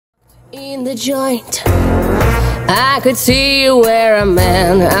In the joint, I could see you were a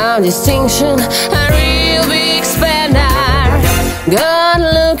man of distinction, a real big spender, good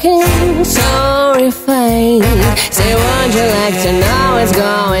looking, so refined. Say, would you like to know what's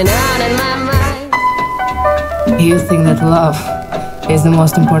going on in my mind? You think that love is the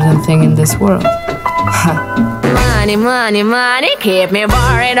most important thing in this world? Money, money, money, keep me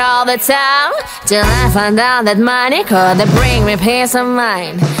worried all the time, till I find out that money could bring me peace of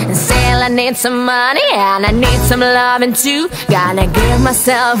mind. And still I need some money and I need some loving too. Gotta give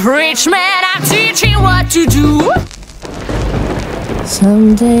myself rich, man, I'm teaching what to do.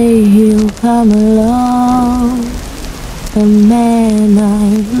 Someday he'll come along, the man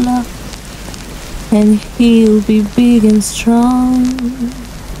I love, and he'll be big and strong,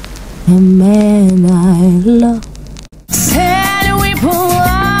 the man I love. Said we pull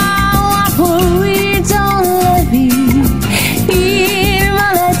out what we don't love you. Il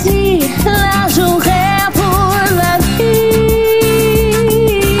m'a dit, la jouerai pour la vie.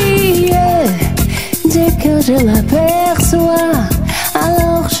 Yeah. Dès que je l'aperçois,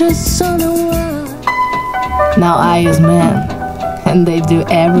 alors je sonne loin. Now I use men, and they do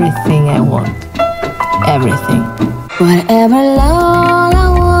everything I want. Everything. Whatever love I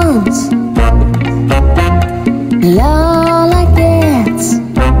want, love like that.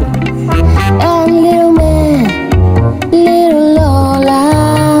 And little man, little Lola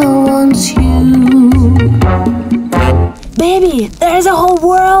wants you. Baby, there's a whole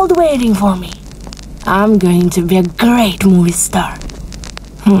world waiting for me. I'm going to be a great movie star.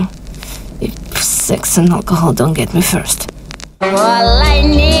 If sex and alcohol don't get me first. All I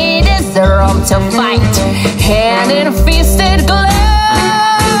need is the room to fight, hand in a fisted glove.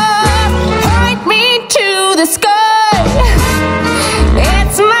 Point me to the sky,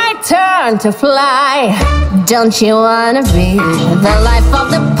 it's my turn to fly. Don't you wanna be the life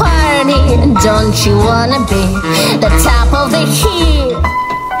of the party? Don't you wanna be the top of the hill?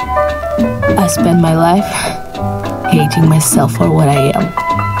 I spent my life hating myself for what I am.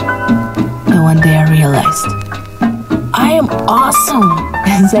 And one day I realized I am awesome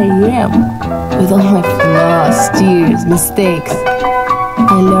as I am, with all my flaws, tears, mistakes.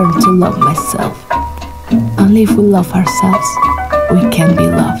 I learned to love myself. Only if we love ourselves, we can be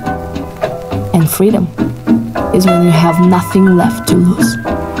loved. And freedom is when you have nothing left to lose.